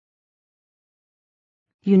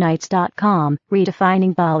Unites.com,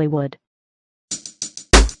 redefining Bollywood.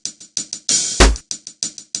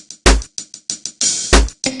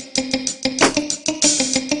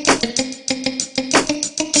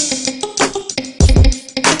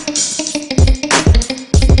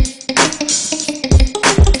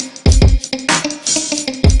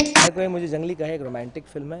 कोई मुझे जंगली कहे एक रोमांटिक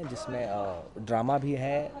फिल्म है जिसमें ड्रामा भी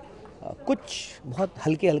है, कुछ बहुत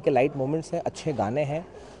हल्के हल्के लाइट मोमेंट्स हैं, अच्छे गाने हैं,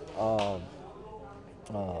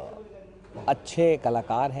 अच्छे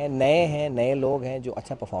कलाकार हैं, नए लोग हैं जो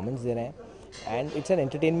अच्छा परफॉर्मेंस दे रहे हैं and it's an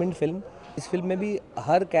entertainment film. इस फिल्म में भी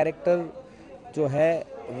हर कैरेक्टर जो है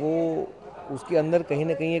वो उसके अंदर कहीं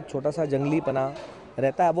ना कहीं एक छोटा सा जंगली पना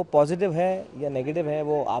रहता है। वो पॉजिटिव है या नेगेटिव है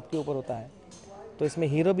वो आपके ऊपर होता है। तो इसमें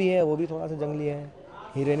हीरो भी है, वो भी थोड़ा सा जंगली है,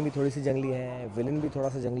 हीरोइन भी थोड़ी सी जंगली है, विलन भी थोड़ा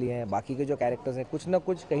सा जंगली है, बाकी के जो कैरेक्टर्स हैं कुछ ना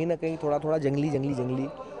कुछ कहीं ना कहीं थोड़ा थोड़ा जंगली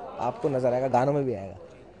आपको नज़र आएगा, गानों में भी आएगा।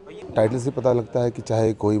 टाइटल से पता लगता है कि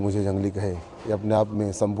चाहे कोई मुझे जंगली कहे, ये अपने आप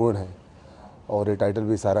में संपूर्ण है और ये टाइटल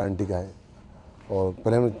भी सारा आंटी का है। और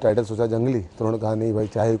पहले हमने टाइटल सोचा जंगली, तो उन्होंने कहा नहीं भाई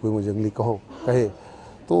चाहे कोई मुझे जंगली कहे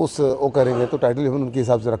तो वो करेंगे, तो टाइटल हमने उनके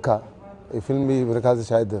हिसाब से रखा। ये फिल्म भी मेरे ख्याल से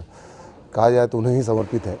शायद कहा जाए तो उन्हें ही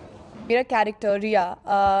समर्पित है। मेरा character Riya,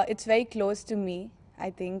 it's very close to me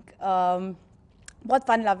I think. बहुत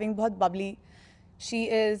फन लविंग, बहुत Babli. She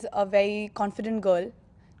is a very confident girl.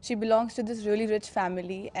 She belongs to this really rich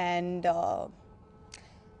family and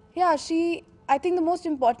yeah, I think the most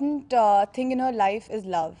important thing in her life is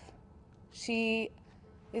love. She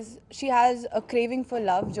has a craving for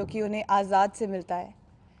love जो कि उन्हें आज़ाद से मिलता है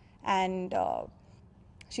and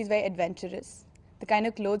she's very adventurous. The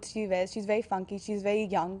kind of clothes she wears, she's very funky, she's very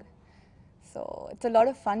young. So it's a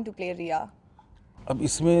lot of fun to play Riya. अब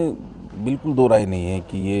इसमें बिल्कुल दो राय नहीं है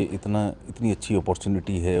कि ये इतनी अच्छी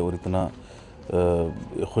अपॉर्चुनिटी है और इतना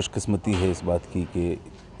खुशकिस्मती है इस बात की कि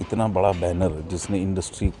इतना बड़ा बैनर जिसने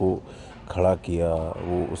इंडस्ट्री को खड़ा किया,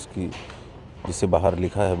 वो उसकी जिसे बाहर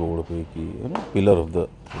लिखा है बोर्ड पे कि पिलर ऑफ द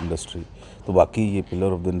इंडस्ट्री, तो वाकई ये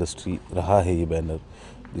पिलर ऑफ द इंडस्ट्री रहा है ये बैनर,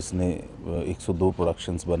 जिसने 102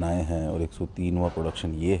 प्रोडक्शंस बनाए हैं और 103वां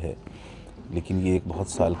प्रोडक्शन ये है। लेकिन ये एक बहुत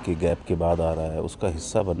साल के गैप के बाद आ रहा है, उसका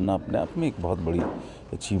हिस्सा बनना अपने आप में एक बहुत बड़ी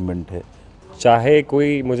अचीवमेंट है। चाहे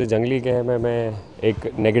कोई मुझे जंगली कहे, मैं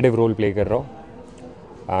एक नेगेटिव रोल प्ले कर रहा हूँ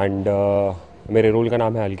एंड मेरे रोल का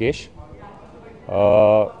नाम है अलकेश।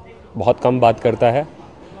 बहुत कम बात करता है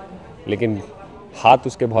लेकिन हाथ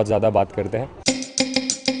उसके बहुत ज़्यादा बात करते हैं।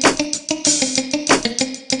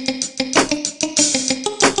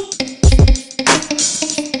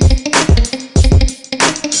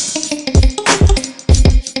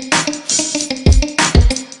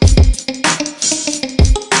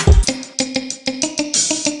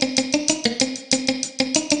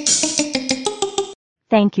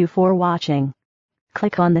 Thank you for watching.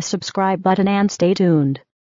 Click on the subscribe button and stay tuned.